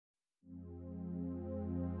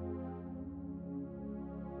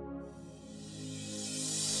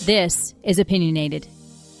This is Opinionated.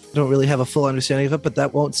 I don't really have a full understanding of it, but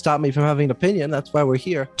that won't stop me from having an opinion. That's why we're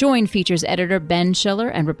here. Join features editor Ben Schiller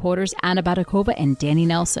and reporters Anna Batakova and Danny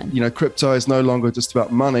Nelson. You know, crypto is no longer just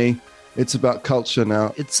about money. It's about culture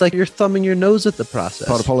now. It's like you're thumbing your nose at the process.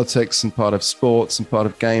 Part of politics and part of sports and part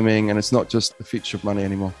of gaming, and it's not just the future of money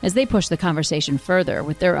anymore. As they push the conversation further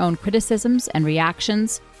with their own criticisms and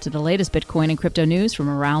reactions to the latest Bitcoin and crypto news from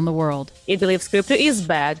around the world. It believes crypto is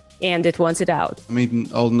bad, and it wants it out. I'm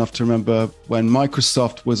even old enough to remember when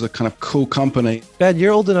Microsoft was a kind of cool company. Ben,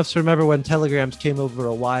 you're old enough to remember when telegrams came over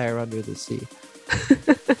a wire under the sea.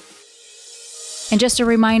 And just a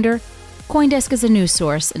reminder, CoinDesk is a news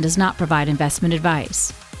source and does not provide investment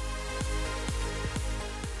advice.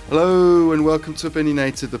 Hello and welcome to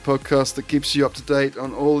Opinionated, the podcast that keeps you up to date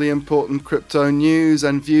on all the important crypto news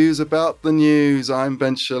and views about the news. I'm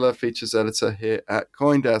Ben Schiller, features editor here at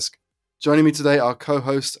CoinDesk. Joining me today are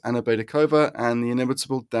co-host Anna Batakova and the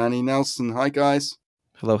inimitable Danny Nelson. Hi guys.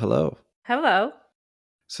 Hello, hello. Hello.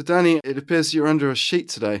 So Danny, it appears you're under a sheet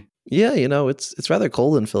today. Yeah, it's rather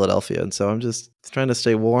cold in Philadelphia, and so I'm just trying to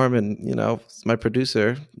stay warm. And my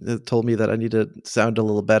producer told me that I need to sound a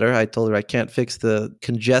little better. I told her I can't fix the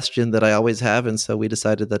congestion that I always have, and so we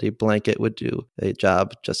decided that a blanket would do a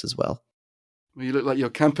job just as well. Well, you look like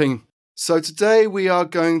you're camping. So today we are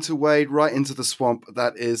going to wade right into the swamp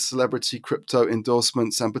that is celebrity crypto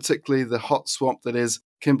endorsements, and particularly the hot swamp that is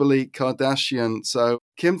Kimberly Kardashian. So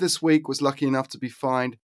Kim this week was lucky enough to be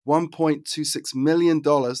fined $1.26 million,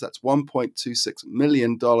 that's $1.26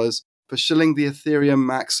 million, for shilling the Ethereum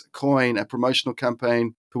Max coin, a promotional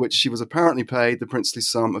campaign for which she was apparently paid the princely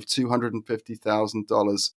sum of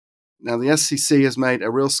 $250,000. Now, the SEC has made a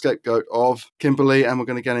real scapegoat of Kimberly, and we're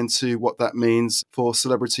going to get into what that means for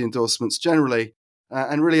celebrity endorsements generally.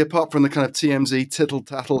 And really, apart from the kind of TMZ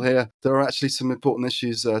tittle-tattle here, there are actually some important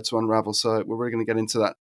issues to unravel, so we're really going to get into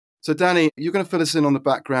that. So, Danny, you're going to fill us in on the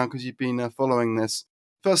background because you've been following this.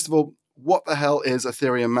 First of all, what the hell is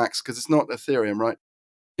Ethereum Max? Because it's not Ethereum, right?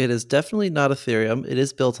 It is definitely not Ethereum. It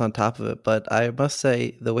is built on top of it. But I must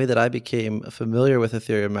say, the way that I became familiar with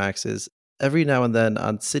Ethereum Max is every now and then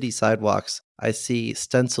on city sidewalks, I see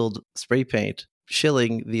stenciled spray paint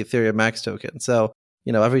shilling the Ethereum Max token. So,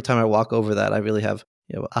 every time I walk over that, I really have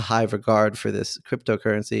a high regard for this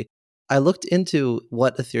cryptocurrency. I looked into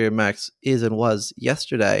what Ethereum Max is and was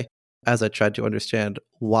yesterday, as I tried to understand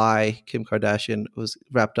why Kim Kardashian was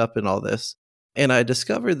wrapped up in all this. And I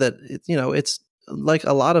discovered that, it's like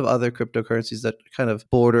a lot of other cryptocurrencies that kind of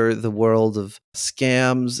border the world of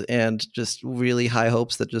scams and just really high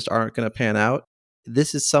hopes that just aren't going to pan out.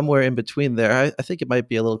 This is somewhere in between there. I think it might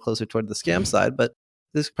be a little closer toward the scam side, but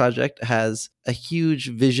this project has a huge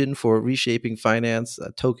vision for reshaping finance,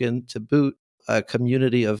 a token to boot, a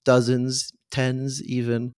community of dozens, tens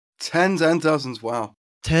even. Tens and dozens, wow.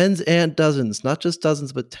 Tens and dozens, not just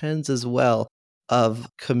dozens, but tens as well, of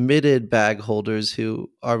committed bag holders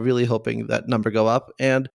who are really hoping that number go up.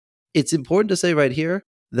 And it's important to say right here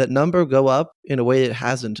that number go up in a way it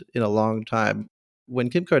hasn't in a long time.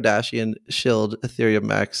 When Kim Kardashian shilled Ethereum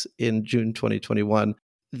Max in June 2021,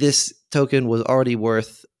 this token was already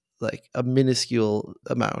worth like a minuscule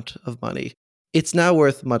amount of money. It's now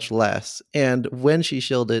worth much less. And when she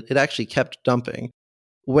shilled it, it actually kept dumping.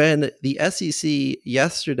 When the SEC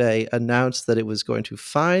yesterday announced that it was going to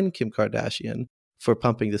fine Kim Kardashian for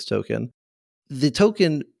pumping this token, the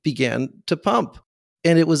token began to pump.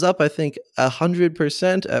 And it was up, I think,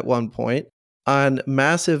 100% at one point on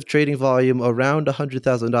massive trading volume around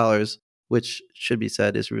 $100,000, which should be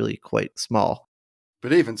said is really quite small.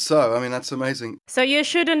 But even so, that's amazing. So you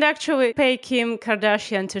shouldn't actually pay Kim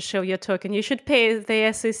Kardashian to show your token. You should pay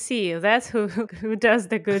the SEC. That's who does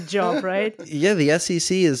the good job, right? Yeah, the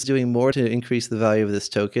SEC is doing more to increase the value of this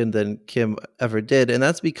token than Kim ever did. And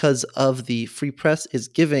that's because of the free press is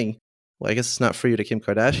giving, well, I guess it's not free to Kim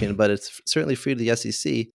Kardashian, but it's certainly free to the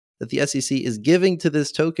SEC, that the SEC is giving to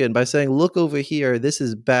this token by saying, look over here, this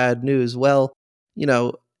is bad news. Well,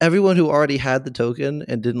 everyone who already had the token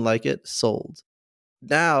and didn't like it sold.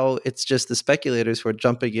 Now it's just the speculators who are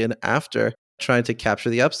jumping in after trying to capture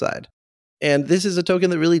the upside. And this is a token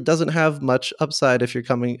that really doesn't have much upside if you're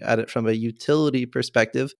coming at it from a utility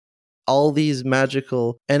perspective. All these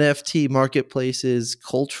magical NFT marketplaces,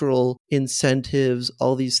 cultural incentives,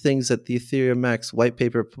 all these things that the Ethereum Max white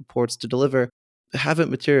paper purports to deliver haven't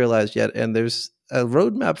materialized yet. And there's a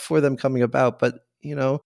roadmap for them coming about. But,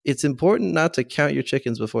 it's important not to count your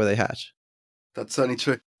chickens before they hatch. That's certainly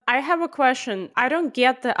true. I have a question. I don't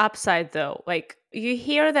get the upside though. Like, you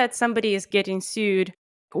hear that somebody is getting sued.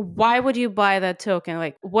 Why would you buy that token?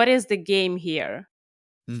 Like, what is the game here?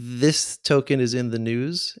 This token is in the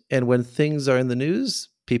news. And when things are in the news,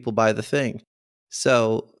 people buy the thing.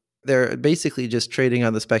 So they're basically just trading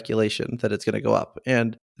on the speculation that it's going to go up.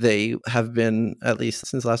 And they have been, at least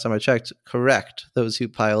since last time I checked, correct, those who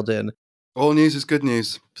piled in. All news is good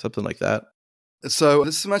news. Something like that. So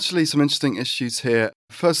there's actually some interesting issues here.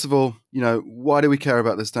 First of all, why do we care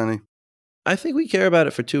about this, Danny? I think we care about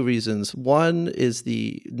it for two reasons. One is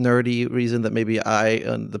the nerdy reason that maybe I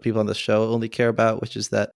and the people on the show only care about, which is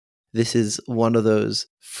that this is one of those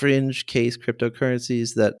fringe case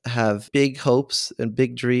cryptocurrencies that have big hopes and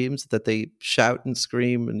big dreams that they shout and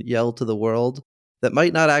scream and yell to the world that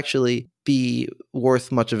might not actually be worth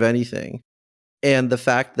much of anything. And the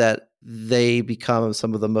fact that they become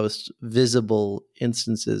some of the most visible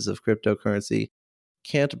instances of cryptocurrency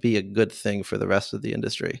can't be a good thing for the rest of the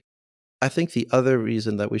industry. I think the other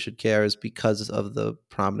reason that we should care is because of the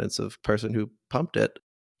prominence of the person who pumped it,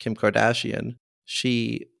 Kim Kardashian.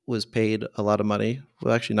 She was paid a lot of money.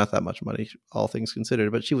 Well, actually not that much money, all things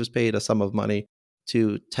considered, but she was paid a sum of money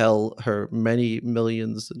to tell her many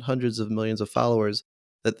millions and hundreds of millions of followers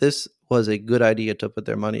that this was a good idea to put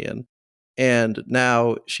their money in. And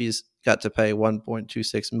now she's got to pay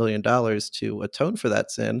 $1.26 million to atone for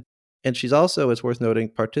that sin. And she's also, it's worth noting,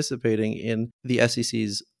 participating in the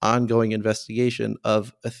SEC's ongoing investigation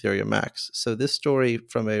of Ethereum Max. So this story,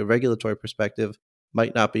 from a regulatory perspective,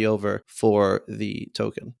 might not be over for the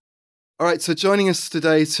token. All right, so joining us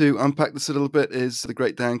today to unpack this a little bit is the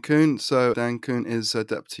great Dan Kuhn. So Dan Kuhn is a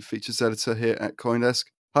Deputy Features Editor here at CoinDesk.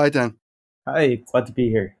 Hi, Dan. Hi, glad to be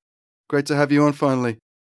here. Great to have you on finally.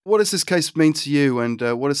 What does this case mean to you, and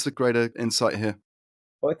what is the greater insight here?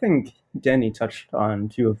 Well, I think Danny touched on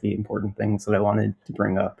two of the important things that I wanted to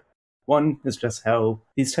bring up. One is just how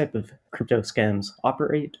these type of crypto scams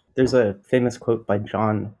operate. There's a famous quote by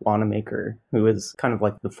John Wanamaker, who is kind of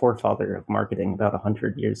like the forefather of marketing about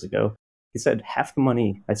 100 years ago. He said, "Half the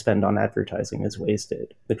money I spend on advertising is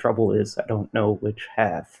wasted. The trouble is I don't know which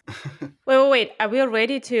half." Wait. Are we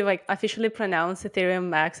ready to officially pronounce Ethereum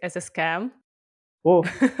Max as a scam? Well,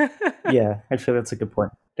 yeah, actually that's a good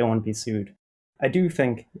point. Don't want to be sued. I do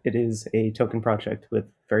think it is a token project with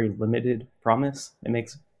very limited promise. It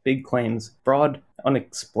makes big claims, broad,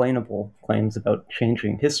 unexplainable claims about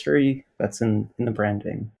changing history. That's in the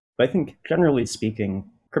branding. But I think, generally speaking,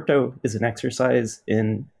 crypto is an exercise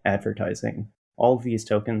in advertising. All of these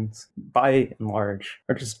tokens, by and large,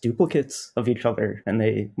 are just duplicates of each other, and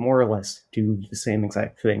they more or less do the same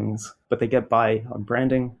exact things, but they get by on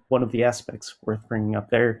branding. One of the aspects worth bringing up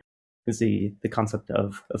there is the concept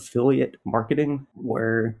of affiliate marketing,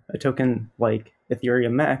 where a token like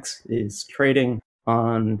Ethereum Max is trading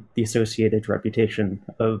on the associated reputation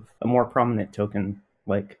of a more prominent token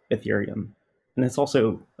like Ethereum. And it's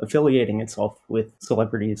also affiliating itself with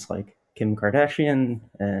celebrities like Kim Kardashian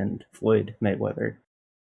and Floyd Mayweather.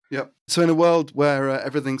 Yep. So in a world where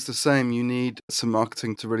everything's the same, you need some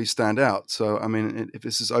marketing to really stand out. So, I mean, if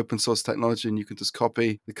this is open source technology and you can just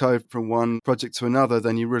copy the code from one project to another,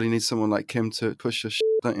 then you really need someone like Kim to push your shit,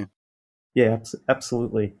 don't you? Yeah,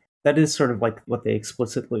 absolutely. That is sort of like what they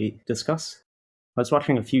explicitly discuss. I was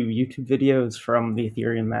watching a few YouTube videos from the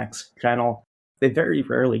Ethereum Max channel. They very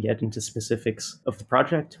rarely get into specifics of the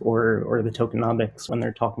project or the tokenomics when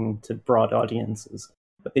they're talking to broad audiences.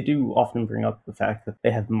 But they do often bring up the fact that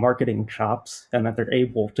they have marketing chops and that they're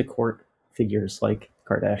able to court figures like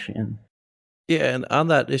Kardashian. Yeah, and on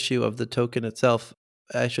that issue of the token itself,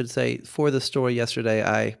 I should say, for the story yesterday,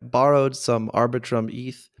 I borrowed some Arbitrum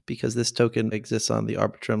ETH because this token exists on the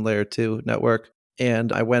Arbitrum Layer 2 network.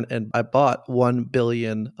 And I went and I bought 1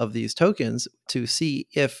 billion of these tokens to see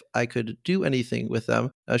if I could do anything with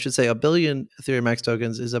them. I should say 1 billion Ethereum Max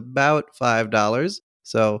tokens is about $5.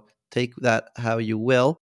 So take that how you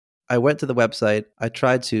will. I went to the website. I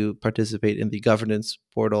tried to participate in the governance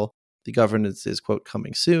portal. The governance is, quote,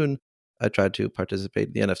 coming soon. I tried to participate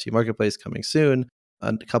in the NFT marketplace, coming soon.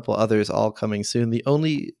 And a couple others all coming soon. The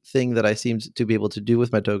only thing that I seemed to be able to do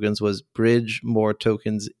with my tokens was bridge more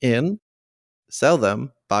tokens in, sell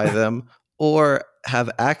them, buy them, or have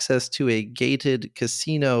access to a gated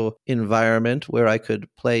casino environment where I could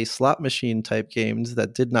play slot machine type games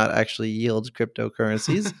that did not actually yield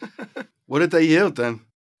cryptocurrencies. What did they yield then?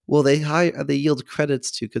 Well, they yield credits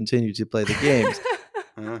to continue to play the games.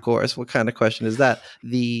 Of course, what kind of question is that?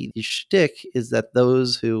 The shtick is that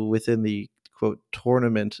those who within the, quote,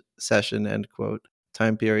 tournament session, end quote,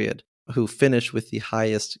 time period, who finish with the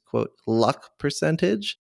highest, quote, luck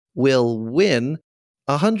percentage will win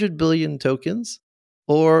 100 billion tokens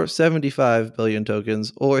or 75 billion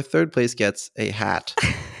tokens, or third place gets a hat.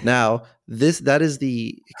 Now, that is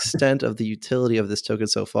the extent of the utility of this token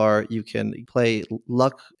so far. You can play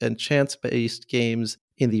luck and chance-based games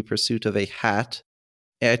in the pursuit of a hat.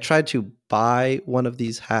 And I tried to buy one of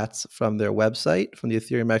these hats from their website, from the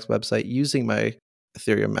Ethereum Max website, using my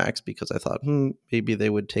Ethereum Max because I thought, maybe they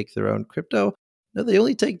would take their own crypto. No, they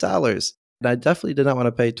only take dollars. And I definitely did not want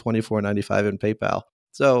to pay $24.95 in PayPal.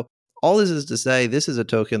 So all this is to say, this is a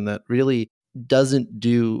token that really doesn't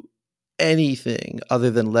do anything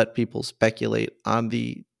other than let people speculate on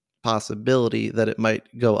the possibility that it might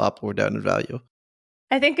go up or down in value.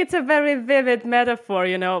 I think it's a very vivid metaphor,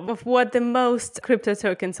 of what the most crypto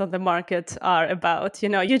tokens on the market are about.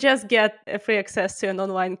 You just get a free access to an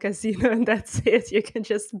online casino and that's it. You can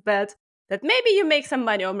just bet that maybe you make some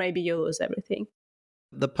money or maybe you lose everything.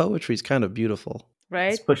 The poetry is kind of beautiful.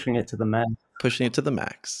 Right? It's pushing it to the max. Pushing it to the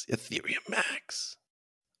max. Ethereum Max.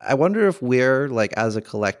 I wonder if we're, like, as a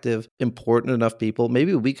collective, important enough people,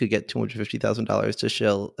 maybe we could get $250,000 to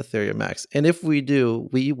shill Ethereum Max. And if we do,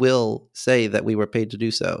 we will say that we were paid to do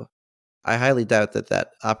so. I highly doubt that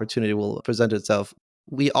that opportunity will present itself.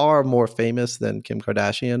 We are more famous than Kim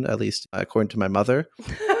Kardashian, at least according to my mother.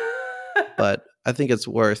 But I think it's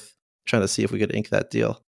worth trying to see if we could ink that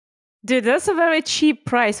deal. Dude, that's a very cheap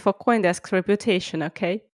price for CoinDesk's reputation,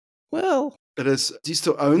 okay? Well, it is. Do you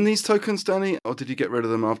still own these tokens, Danny, or did you get rid of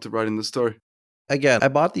them after writing the story? Again, I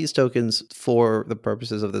bought these tokens for the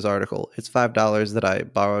purposes of this article. It's $5 that I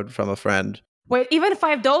borrowed from a friend. Wait, even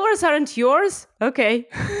 $5 aren't yours? Okay.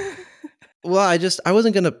 Well, I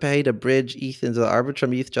wasn't going to pay to bridge ETH into the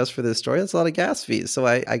Arbitrum ETH just for this story. That's a lot of gas fees. So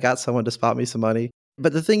I got someone to spot me some money.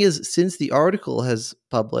 But the thing is, since the article has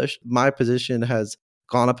published, my position has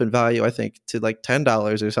gone up in value, I think, to like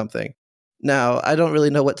 $10 or something. Now, I don't really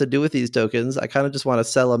know what to do with these tokens. I kind of just want to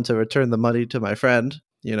sell them to return the money to my friend,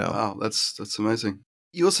 Wow, that's amazing.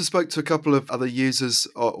 You also spoke to a couple of other users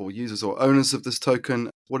or owners of this token.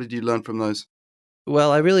 What did you learn from those?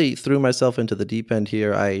 Well, I really threw myself into the deep end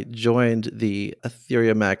here. I joined the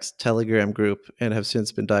Ethereum Max Telegram group and have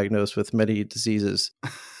since been diagnosed with many diseases.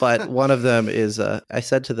 But one of them is, I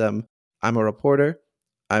said to them, I'm a reporter.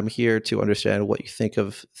 I'm here to understand what you think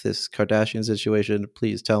of this Kardashian situation.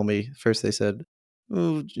 Please tell me. First, they said,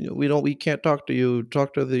 we can't talk to you.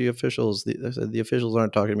 Talk to the officials. The officials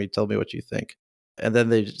aren't talking to me. Tell me what you think. And then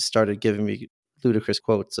they started giving me ludicrous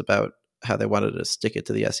quotes about how they wanted to stick it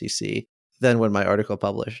to the SEC. Then when my article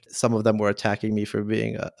published, some of them were attacking me for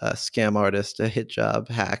being a scam artist, a hit job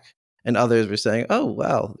hack. And others were saying, oh,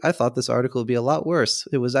 wow, I thought this article would be a lot worse.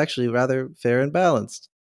 It was actually rather fair and balanced.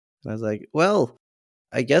 And I was like, well,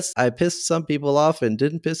 I guess I pissed some people off and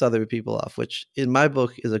didn't piss other people off, which in my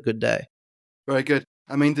book is a good day. Very good.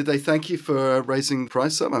 I mean, did they thank you for raising the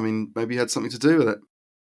price up? I mean, maybe you had something to do with it.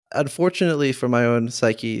 Unfortunately for my own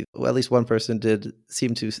psyche, well, at least one person did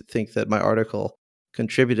seem to think that my article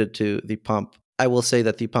contributed to the pump. I will say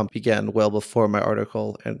that the pump began well before my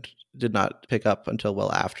article and did not pick up until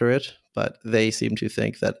well after it, but they seem to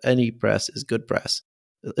think that any press is good press.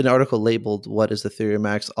 An article labeled "What is Ethereum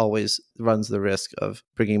Max" always runs the risk of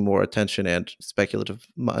bringing more attention and speculative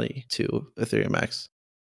money to Ethereum Max.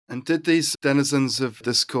 And did these denizens of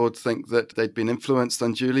Discord think that they'd been influenced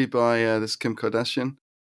unduly by this Kim Kardashian?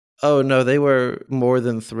 Oh, no, they were more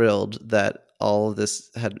than thrilled that all of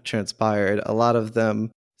this had transpired. A lot of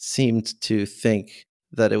them seemed to think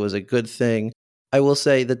that it was a good thing. I will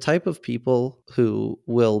say the type of people who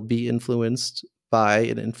will be influenced by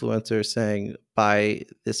an influencer saying, buy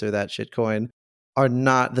this or that shitcoin, are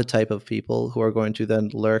not the type of people who are going to then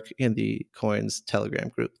lurk in the coin's Telegram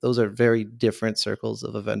group. Those are very different circles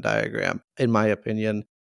of a Venn diagram, in my opinion.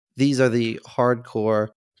 These are the hardcore,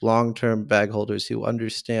 long-term bag holders who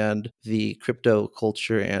understand the crypto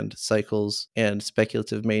culture and cycles and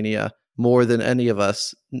speculative mania more than any of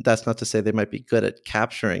us. That's not to say they might be good at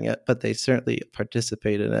capturing it, but they certainly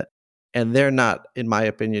participate in it. And they're not, in my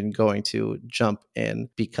opinion, going to jump in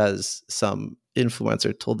because some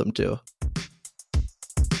influencer told them to.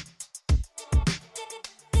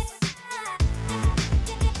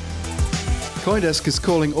 CoinDesk is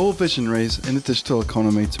calling all visionaries in the digital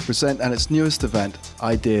economy to present at its newest event,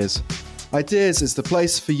 Ideas. Ideas is the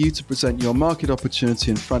place for you to present your market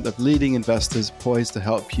opportunity in front of leading investors poised to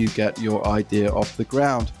help you get your idea off the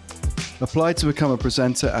ground. Apply to become a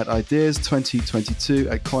presenter at Ideas 2022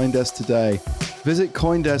 at CoinDesk today. Visit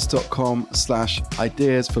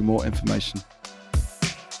coindesk.com/ideas for more information.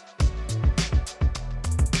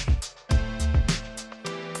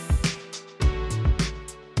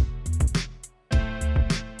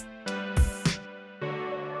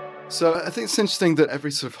 So I think it's interesting that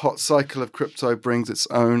every sort of hot cycle of crypto brings its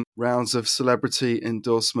own rounds of celebrity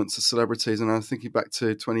endorsements of celebrities. And I'm thinking back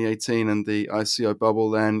to 2018 and the ICO bubble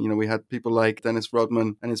then. We had people like Dennis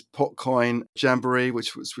Rodman and his Potcoin Jamboree,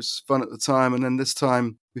 which was fun at the time. And then this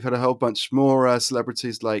time, We've had a whole bunch more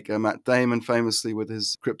celebrities like Matt Damon, famously with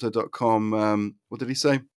his Crypto.com. What did he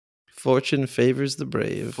say? Fortune favors the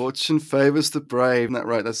brave. Fortune favors the brave. Isn't that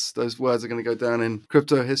right? Those words are going to go down in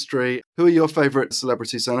crypto history. Who are your favorite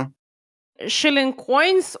celebrities, Sana? Shilling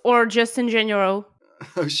coins or just in general?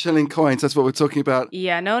 Oh, shilling coins. That's what we're talking about.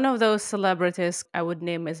 Yeah, none of those celebrities I would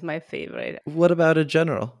name as my favorite. What about in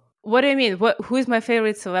general? What do you mean? Who is my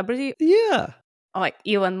favorite celebrity? Yeah. Like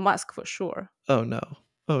Elon Musk for sure. Oh, no.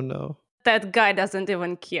 Oh, no. That guy doesn't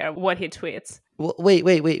even care what he tweets. Well, wait.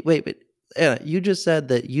 Anna, you just said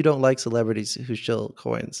that you don't like celebrities who shill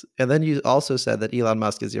coins. And then you also said that Elon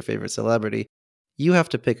Musk is your favorite celebrity. You have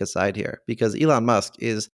to pick a side here because Elon Musk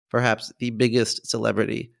is perhaps the biggest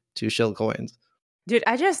celebrity to shill coins. Dude,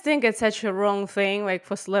 I just think it's such a wrong thing like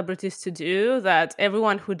for celebrities to do that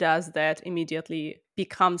everyone who does that immediately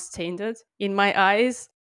becomes tainted in my eyes.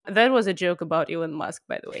 That was a joke about Elon Musk,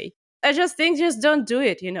 by the way. I just think just don't do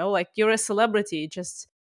it, like you're a celebrity. Just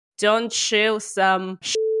don't shill some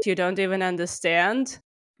shit you don't even understand.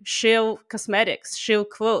 Shill cosmetics, shill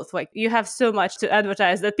clothes. Like you have so much to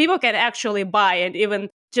advertise that people can actually buy, and even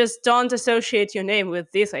just don't associate your name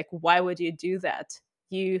with this. Like, why would you do that?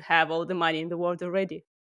 You have all the money in the world already.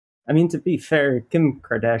 I mean, to be fair, Kim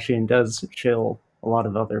Kardashian does shill a lot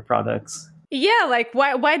of other products. Yeah, like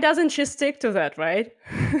why doesn't she stick to that, right?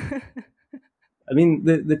 I mean,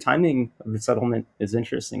 the timing of the settlement is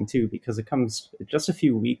interesting, too, because it comes just a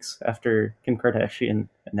few weeks after Kim Kardashian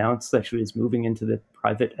announced that she was moving into the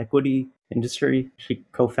private equity industry. She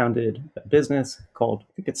co-founded a business called,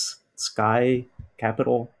 I think it's Sky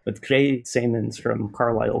Capital, with Jay Simons from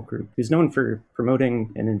Carlyle Group, who's known for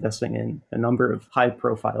promoting and investing in a number of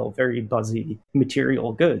high-profile, very buzzy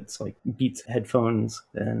material goods, like Beats headphones.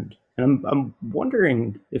 And I'm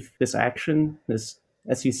wondering if this action, this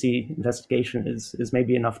SEC investigation is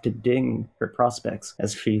maybe enough to ding her prospects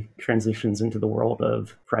as she transitions into the world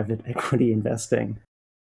of private equity investing.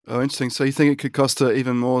 Oh, interesting. So you think it could cost her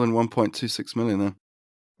even more than 1.26 million then?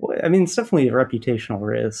 Well, I mean, it's definitely a reputational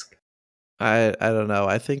risk. I don't know.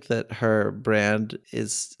 I think that her brand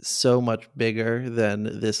is so much bigger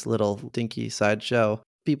than this little dinky sideshow.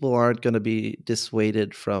 People aren't going to be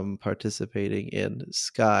dissuaded from participating in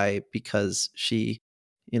Sky because she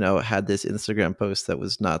had this Instagram post that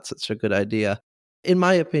was not such a good idea. In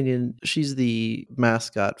my opinion, she's the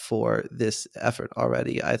mascot for this effort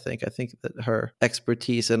already, I think. I think that her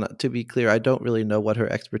expertise, and to be clear, I don't really know what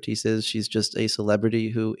her expertise is. She's just a celebrity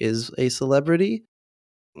who is a celebrity.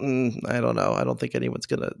 I don't know. I don't think anyone's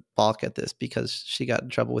going to balk at this because she got in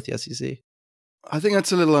trouble with the SEC. I think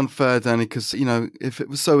that's a little unfair, Danny, because, if it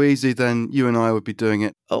was so easy, then you and I would be doing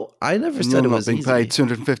it. Oh, I never And said you're it was not being easy. paid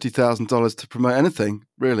 $250,000 to promote anything,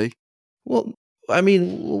 really. Well, I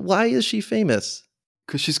mean, why is she famous?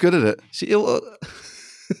 Because she's good at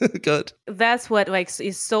it. Good. That's what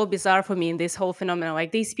is so bizarre for me in this whole phenomenon.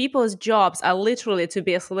 Like these people's jobs are literally to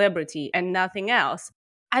be a celebrity and nothing else.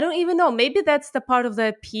 I don't even know. Maybe that's the part of the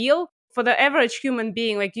appeal for the average human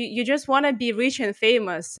being. Like you just want to be rich and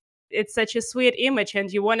famous. It's such a sweet image and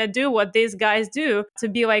you want to do what these guys do to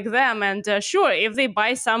be like them. And sure, if they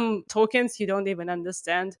buy some tokens you don't even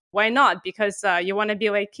understand, why not? Because you want to be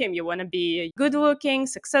like Kim. You want to be good looking,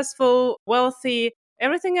 successful, wealthy.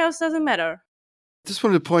 Everything else doesn't matter. Just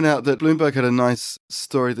wanted to point out that Bloomberg had a nice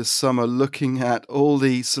story this summer looking at all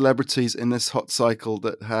the celebrities in this hot cycle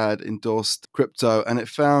that had endorsed crypto. And it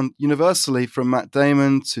found universally from Matt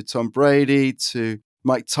Damon to Tom Brady to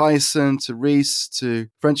Mike Tyson to Reese to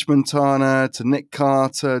French Montana to Nick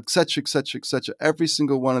Carter, etc., etc., etc. Every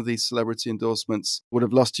single one of these celebrity endorsements would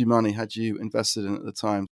have lost you money had you invested in it at the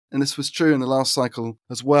time. And this was true in the last cycle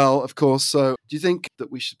as well, of course. So do you think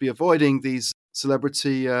that we should be avoiding these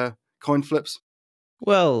celebrity coin flips?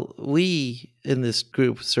 Well, we in this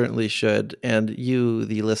group certainly should, and you,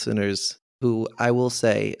 the listeners, who I will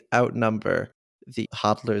say outnumber the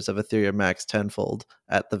hodlers of Ethereum Max tenfold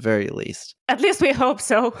at the very least. At least we hope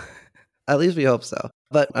so. At least we hope so.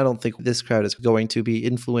 But I don't think this crowd is going to be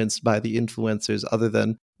influenced by the influencers other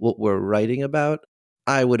than what we're writing about.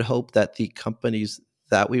 I would hope that the companies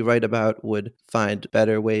that we write about would find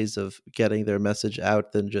better ways of getting their message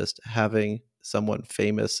out than just having someone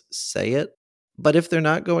famous say it. But if they're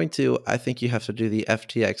not going to, I think you have to do the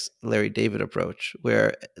FTX Larry David approach,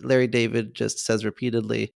 where Larry David just says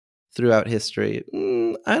repeatedly throughout history,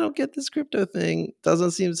 I don't get this crypto thing.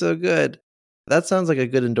 Doesn't seem so good. That sounds like a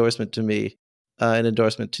good endorsement to me, an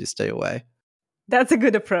endorsement to stay away. That's a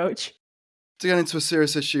good approach. To get into a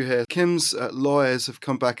serious issue here, Kim's lawyers have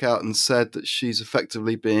come back out and said that she's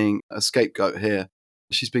effectively being a scapegoat here.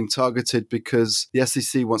 She's being targeted because the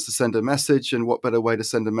SEC wants to send a message, and what better way to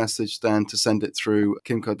send a message than to send it through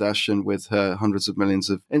Kim Kardashian with her hundreds of millions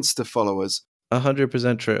of Insta followers.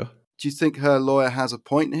 100% true. Do you think her lawyer has a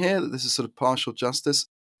point here, that this is sort of partial justice?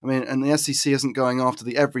 I mean, and the SEC isn't going after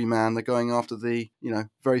the everyman, they're going after the,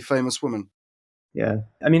 very famous woman. Yeah,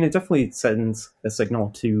 I mean, it definitely sends a signal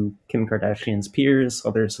to Kim Kardashian's peers,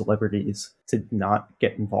 other celebrities, to not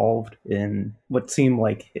get involved in what seem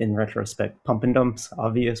like, in retrospect, pump and dumps,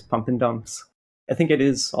 obvious pump and dumps. I think it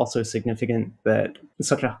is also significant that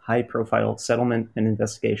such a high-profile settlement and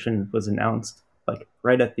investigation was announced, like,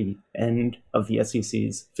 right at the end of the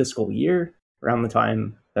SEC's fiscal year, around the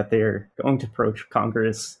time that they're going to approach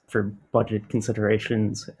Congress for budget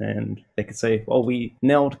considerations, and they could say, well, we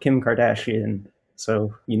nailed Kim Kardashian,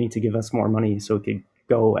 so you need to give us more money so we could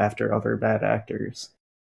go after other bad actors.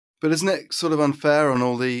 But isn't it sort of unfair on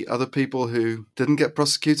all the other people who didn't get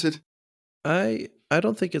prosecuted? I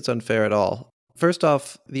don't think it's unfair at all. First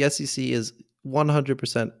off, the SEC is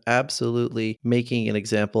 100% absolutely making an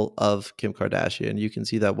example of Kim Kardashian. You can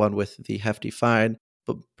see that one with the hefty fine,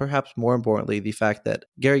 but perhaps more importantly, the fact that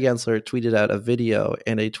Gary Gensler tweeted out a video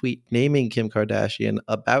and a tweet naming Kim Kardashian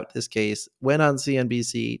about this case, went on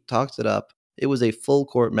CNBC, talked it up. It was a full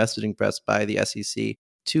court messaging press by the SEC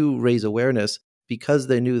to raise awareness because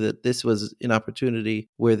they knew that this was an opportunity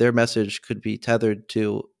where their message could be tethered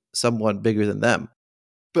to someone bigger than them.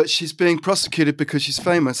 But she's being prosecuted because she's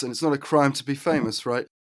famous, and it's not a crime to be famous, right?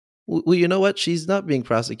 Well, you know what? She's not being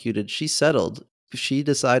prosecuted. She settled. She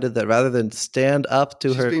decided that rather than stand up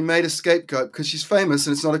to her... She's being made a scapegoat because she's famous,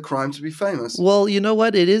 and it's not a crime to be famous. Well, you know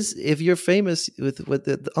what? It is, if you're famous, with what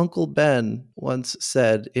the Uncle Ben once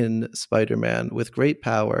said in Spider-Man, with great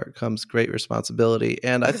power comes great responsibility.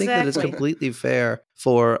 And I think that it's completely fair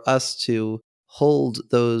for us to hold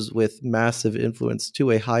those with massive influence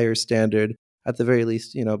to a higher standard, at the very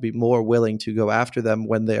least, be more willing to go after them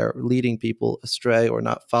when they're leading people astray or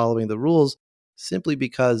not following the rules, simply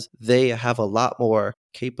because they have a lot more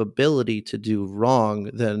capability to do wrong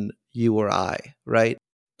than you or I, right?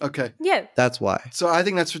 Okay. Yeah. That's why. So I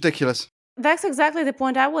think that's ridiculous. That's exactly the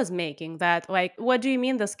point I was making, that, like, what do you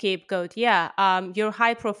mean the scapegoat? Yeah, you're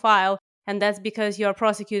high profile, and that's because you're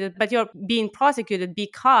prosecuted, but you're being prosecuted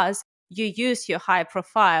because you use your high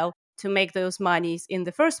profile to make those monies in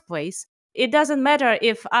the first place. It doesn't matter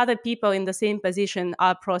if other people in the same position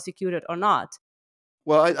are prosecuted or not.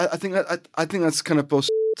 Well, I think that's kind of bullshit,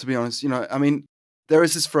 to be honest. I mean, there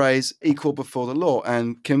is this phrase, equal before the law,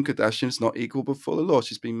 and Kim Kardashian is not equal before the law.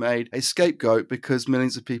 She's been made a scapegoat because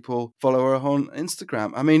millions of people follow her on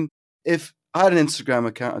Instagram. I mean, if I had an Instagram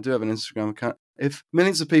account, I do have an Instagram account, if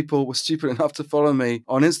millions of people were stupid enough to follow me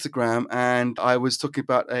on Instagram and I was talking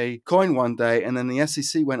about a coin one day and then the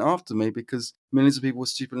SEC went after me because millions of people were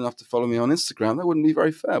stupid enough to follow me on Instagram, that wouldn't be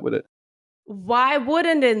very fair, would it? Why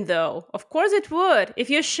wouldn't it, though? Of course it would. If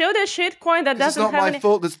you show the shitcoin that doesn't have it's not my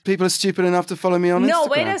fault that people are stupid enough to follow me on Instagram. No,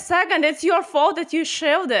 wait a second. It's your fault that you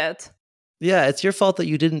showed it. Yeah, it's your fault that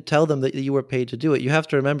you didn't tell them that you were paid to do it. You have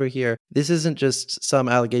to remember here, this isn't just some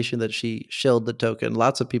allegation that she shilled the token.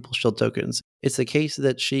 Lots of people shilled tokens. It's the case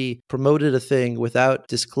that she promoted a thing without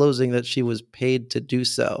disclosing that she was paid to do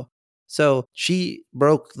so. So she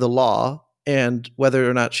broke the law, and whether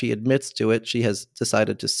or not she admits to it, she has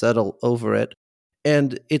decided to settle over it.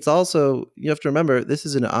 And it's also, you have to remember, this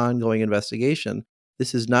is an ongoing investigation.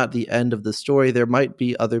 This is not the end of the story. There might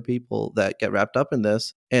be other people that get wrapped up in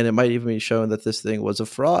this, and it might even be shown that this thing was a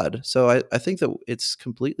fraud. So I think that it's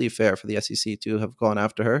completely fair for the SEC to have gone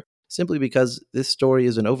after her, simply because this story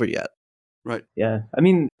isn't over yet. Right. Yeah. I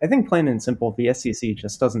mean, I think plain and simple, the SEC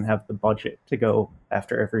just doesn't have the budget to go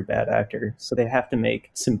after every bad actor. So they have to make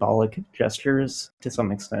symbolic gestures to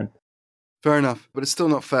some extent. Fair enough. But it's still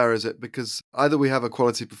not fair, is it? Because either we have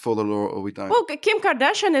equality before the law or we don't. Well, Kim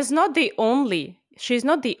Kardashian is not the only. She's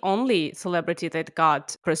not the only celebrity that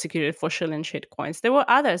got prosecuted for shilling shitcoins. There were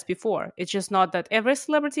others before. It's just not that every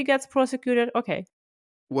celebrity gets prosecuted. Okay.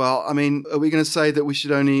 Well, I mean, are we going to say that we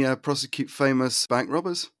should only prosecute famous bank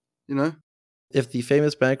robbers? If the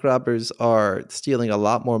famous bank robbers are stealing a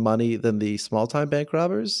lot more money than the small-time bank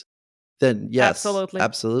robbers, then yes,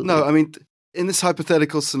 absolutely. No, I mean, in this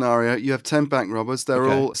hypothetical scenario, you have 10 bank robbers. They're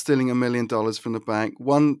all stealing $1 million from the bank.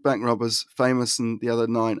 One bank robber's famous and the other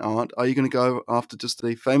 9 aren't. Are you going to go after just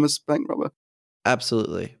the famous bank robber?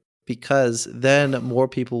 Absolutely. Because then more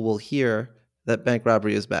people will hear that bank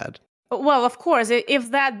robbery is bad. Well, of course,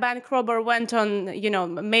 if that bank robber went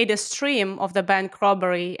on, made a stream of the bank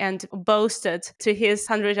robbery and boasted to his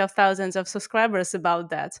hundreds of thousands of subscribers about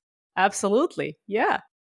that. Absolutely. Yeah.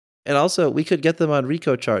 And also, we could get them on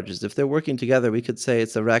RICO charges. If they're working together, we could say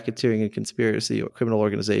it's a racketeering and conspiracy or criminal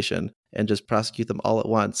organization and just prosecute them all at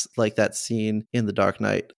once, like that scene in The Dark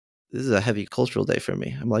Knight. This is a heavy cultural day for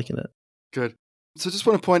me. I'm liking it. Good. So just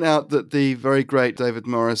want to point out that the very great David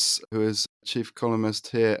Morris, who is chief columnist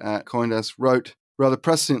here at CoinDesk, wrote rather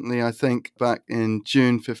presciently, I think, back in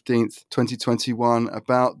June 15th, 2021,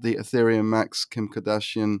 about the Ethereum Max Kim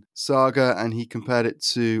Kardashian saga, and he compared it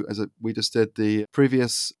to, we just did, the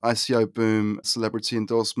previous ICO boom celebrity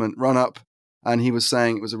endorsement run-up, and he was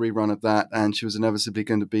saying it was a rerun of that, and she was inevitably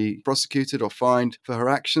going to be prosecuted or fined for her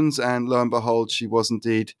actions, and lo and behold, she was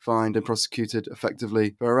indeed fined and prosecuted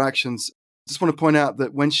effectively for her actions. Just want to point out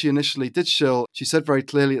that when she initially did shill, she said very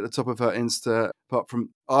clearly at the top of her Insta, apart from,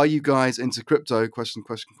 "Are you guys into crypto? Question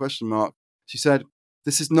mark. She said,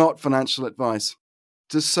 "This is not financial advice."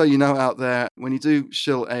 Just so you know out there, when you do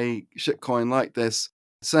shill a shitcoin like this,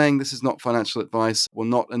 saying this is not financial advice will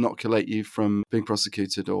not inoculate you from being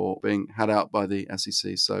prosecuted or being had out by the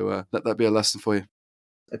SEC. So let that be a lesson for you.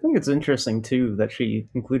 I think it's interesting, too, that she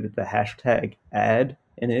included the hashtag ad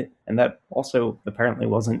in it, and that also apparently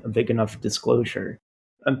wasn't a big enough disclosure.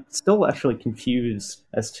 I'm still actually confused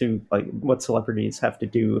as to what celebrities have to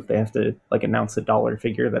do if they have to announce a dollar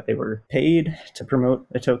figure that they were paid to promote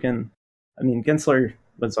a token. I mean, Gensler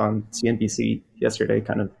was on CNBC yesterday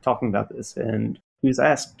kind of talking about this, and he was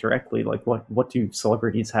asked directly, what do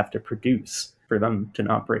celebrities have to produce for them to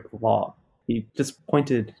not break the law? He just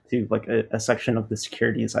pointed to a section of the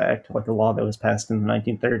Securities Act, a law that was passed in the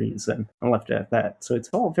 1930s, and left it at that. So it's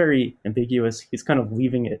all very ambiguous. He's kind of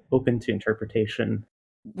leaving it open to interpretation.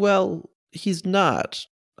 Well, he's not.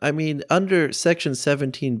 I mean, under Section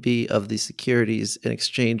 17B of the Securities and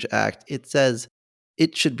Exchange Act, it says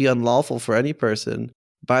it should be unlawful for any person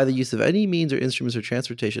by the use of any means or instruments or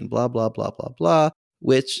transportation, blah, blah, blah, blah, blah,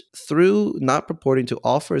 which through not purporting to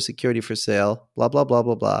offer a security for sale, blah, blah, blah,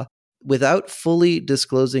 blah, blah, without fully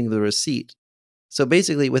disclosing the receipt. So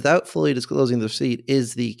basically, without fully disclosing the receipt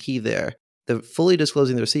is the key there. The fully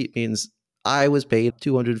disclosing the receipt means I was paid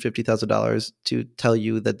 $250,000 to tell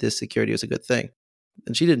you that this security is a good thing.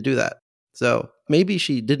 And she didn't do that. So maybe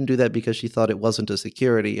she didn't do that because she thought it wasn't a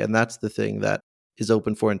security, and that's the thing that is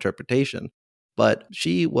open for interpretation. But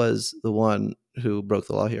she was the one who broke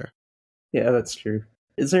the law here. Yeah, that's true.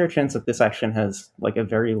 Is there a chance that this action has a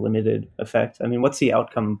very limited effect? I mean, what's the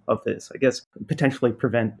outcome of this? I guess potentially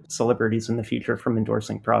prevent celebrities in the future from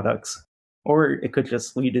endorsing products. Or it could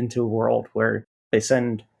just lead into a world where they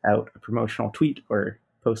send out a promotional tweet or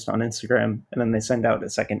post on Instagram, and then they send out a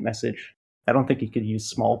second message. I don't think you could use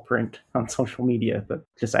small print on social media, but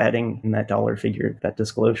just adding in that dollar figure, that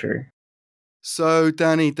disclosure. So,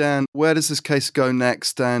 Dan, where does this case go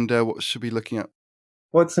next, and what should we be looking at?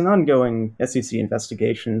 Well, it's an ongoing SEC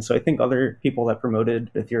investigation, so I think other people that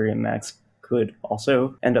promoted Ethereum Max could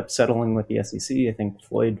also end up settling with the SEC. I think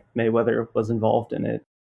Floyd Mayweather was involved in it.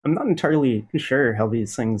 I'm not entirely sure how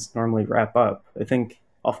these things normally wrap up. I think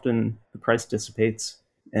often the price dissipates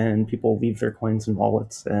and people leave their coins in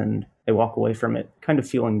wallets and they walk away from it kind of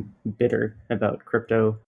feeling bitter about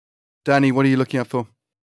crypto. Danny, what are you looking out for?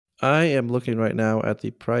 I am looking right now at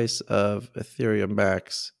the price of Ethereum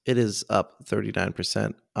Max. It is up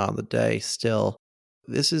 39% on the day still.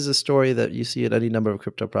 This is a story that you see at any number of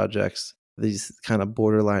crypto projects, these kind of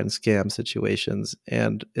borderline scam situations,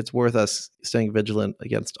 and it's worth us staying vigilant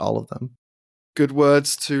against all of them. Good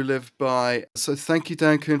words to live by. So thank you,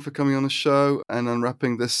 Dan Kuhn, for coming on the show and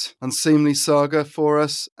unwrapping this unseemly saga for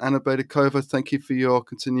us. Anna Baydakova, thank you for your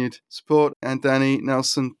continued support. And Danny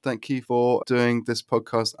Nelson, thank you for doing this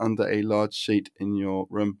podcast under a large sheet in your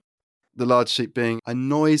room. The large sheet being a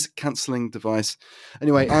noise-cancelling device.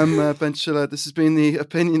 Anyway, I'm Ben Schiller. This has been the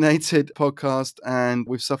Opinionated podcast, and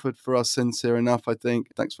we've suffered for our sins here enough, I think.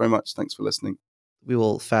 Thanks very much. Thanks for listening. We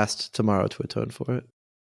will fast tomorrow to atone for it.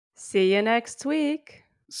 See you next week.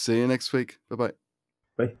 See you next week. Bye-bye.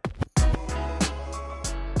 Bye.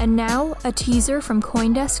 And now, a teaser from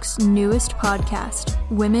CoinDesk's newest podcast,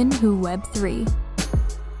 Women Who Web3.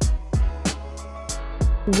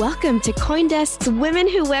 Welcome to CoinDesk's Women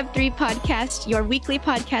Who Web3 podcast, your weekly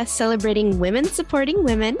podcast celebrating women supporting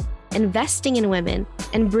women, investing in women,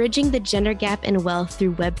 and bridging the gender gap in wealth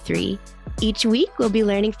through Web3. Each week, we'll be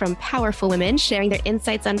learning from powerful women sharing their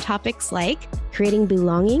insights on topics like creating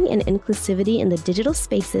belonging and inclusivity in the digital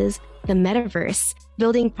spaces, the metaverse,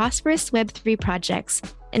 building prosperous Web3 projects,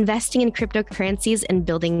 investing in cryptocurrencies and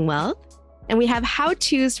building wealth. And we have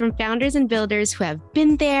how-tos from founders and builders who have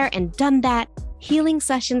been there and done that, healing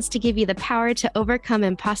sessions to give you the power to overcome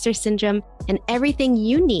imposter syndrome, and everything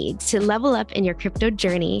you need to level up in your crypto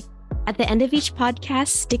journey. At the end of each podcast,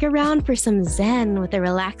 stick around for some zen with a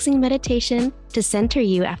relaxing meditation to center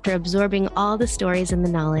you after absorbing all the stories and the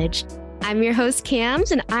knowledge. I'm your host,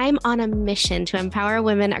 Cams, and I'm on a mission to empower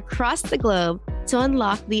women across the globe to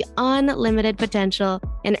unlock the unlimited potential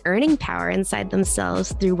and earning power inside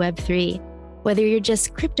themselves through Web3. Whether you're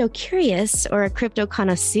just crypto curious or a crypto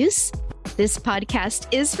connoisseur, this podcast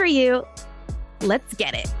is for you. Let's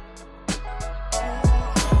get it.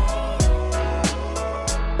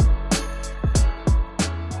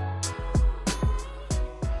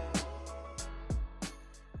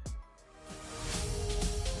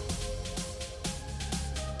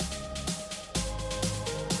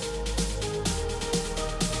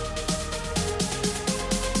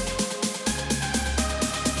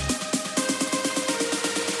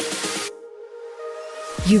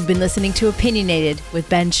 You've been listening to Opinionated with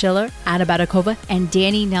Ben Schiller, Anna Badakova, and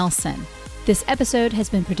Danny Nelson. This episode has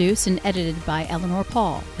been produced and edited by Eleanor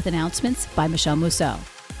Paul, with announcements by Michelle Mousseau.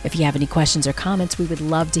 If you have any questions or comments, we would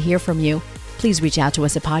love to hear from you. Please reach out to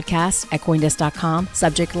us at podcast@coindesk.com,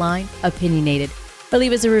 subject line, opinionated, or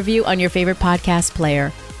leave us a review on your favorite podcast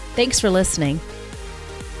player. Thanks for listening.